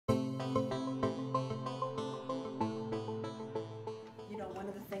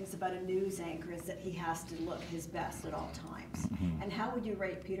about a news anchor is that he has to look his best at all times. And how would you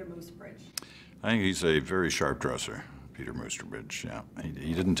rate Peter Moosebridge? I think he's a very sharp dresser, Peter Moosebridge. Yeah,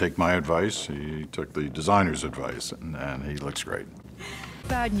 he didn't take my advice. He took the designer's advice, and he looks great.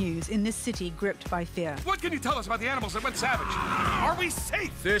 Bad news in this city gripped by fear. What can you tell us about the animals that went savage? Are we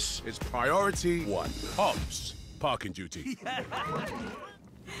safe? This is priority 1. Pubs. Parking duty.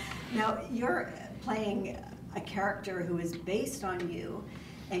 Now, you're playing a character who is based on you,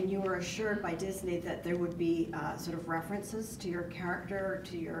 and you were assured by Disney that there would be sort of references to your character,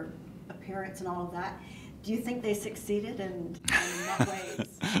 to your appearance and all of that. Do you think they succeeded, and in what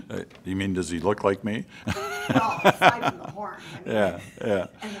ways? You mean, does he look like me? Well, aside from the horn. I mean, Yeah.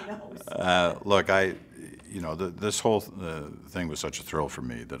 And the nose. Look, this whole thing was such a thrill for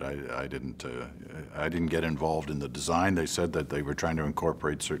me that I didn't get involved in the design. They said that they were trying to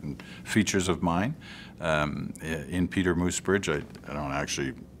incorporate certain features of mine in Peter Moosebridge. I don't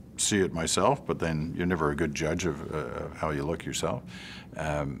actually see it myself, but then you're never a good judge of how you look yourself.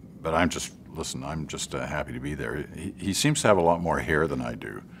 But I'm just happy to be there. He seems to have a lot more hair than I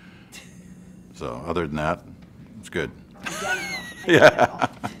do. So other than that, it's good. Identical. Yeah.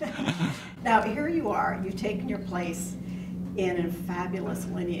 Now, here you are. You've taken your place in a fabulous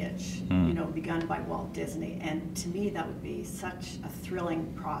lineage, you know, begun by Walt Disney. And to me, that would be such a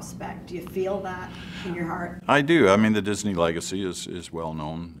thrilling prospect. Do you feel that in your heart? I do. I mean, the Disney legacy is well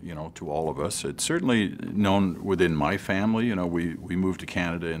known, you know, to all of us. It's certainly known within my family. You know, we moved to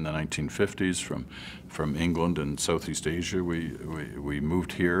Canada in the 1950s from England and Southeast Asia. We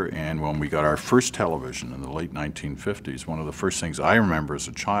moved here, and when we got our first television in the late 1950s, one of the first things I remember as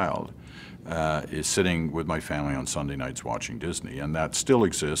a child is sitting with my family on Sunday nights watching Disney, and that still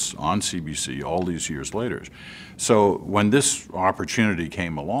exists on CBC all these years later. So when this opportunity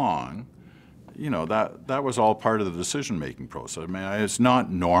came along, you know, that was all part of the decision-making process. I mean, it's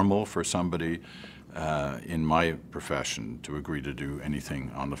not normal for somebody in my profession to agree to do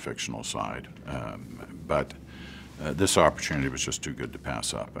anything on the fictional side, but this opportunity was just too good to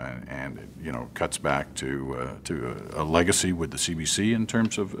pass up, and it, you know, cuts back to a legacy with the CBC in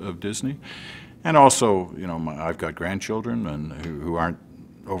terms of Disney, and also, you know, I've got grandchildren and who aren't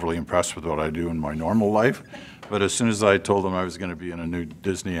overly impressed with what I do in my normal life, but as soon as I told them I was going to be in a new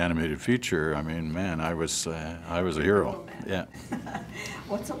Disney animated feature, I mean, man, I was a hero. Yeah.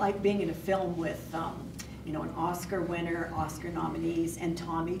 What's it like being in a film with, you know, an Oscar winner, Oscar nominees, and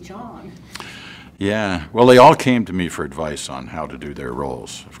Tommy John? Yeah, well, they all came to me for advice on how to do their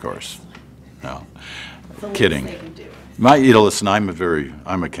roles, of course. No, kidding. You know, listen, I'm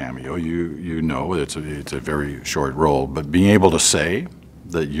a cameo. You know, it's a very short role, but being able to say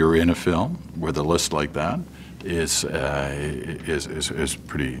that you're in a film with a list like that is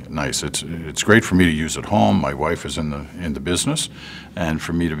pretty nice. It's great for me to use at home. My wife is in the business, and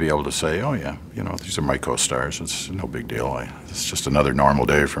for me to be able to say, oh yeah, you know, these are my co-stars. It's no big deal. It's just another normal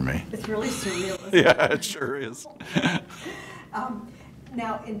day for me. It's really surreal. Isn't Yeah, it sure is.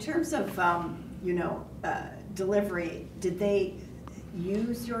 Now, in terms of you know, delivery, did they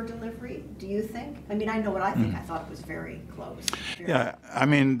use your delivery, do you think? I mean, I know what I think. I thought it was very close. Yeah, I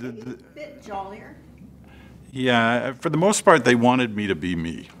mean, a bit jollier. Yeah, for the most part, they wanted me to be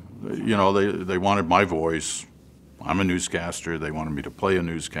me. You know, they wanted my voice. I'm a newscaster. They wanted me to play a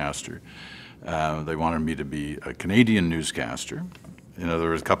newscaster. They wanted me to be a Canadian newscaster. You know, there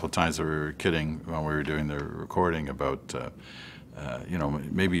was a couple of times that we were kidding when we were doing the recording about, you know,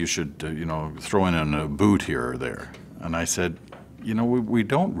 maybe you should, you know, throw in a boot here or there. And I said, you know, we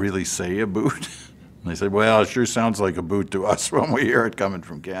don't really say a boot. And they said, well, it sure sounds like a boot to us when we hear it coming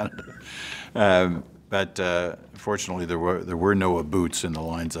from Canada. But fortunately, there were no boots in the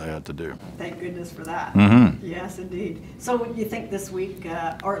lines I had to do. Thank goodness for that. Mm-hmm. Yes, indeed. So you think this week,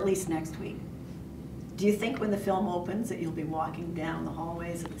 or at least next week, do you think when the film opens that you'll be walking down the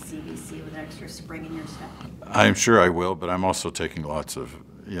hallways of the CBC with extra spring in your step? I'm sure I will, but I'm also taking lots of,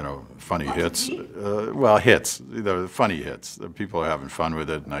 you know, funny hits. Well, hits, you know, funny hits. The people are having fun with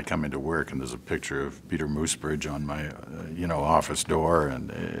it, and I come into work and there's a picture of Peter Moosebridge on my, you know, office door,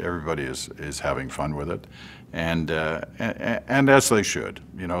 and everybody is having fun with it, and as they should.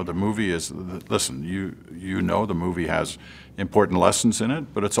 You know, the movie is. Listen, you know, the movie has important lessons in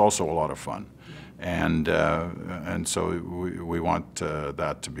it, but it's also a lot of fun. And so we want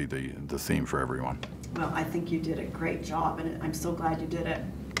that to be the theme for everyone. Well, I think you did a great job, and I'm so glad you did it.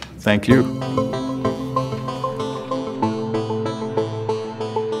 Thank you.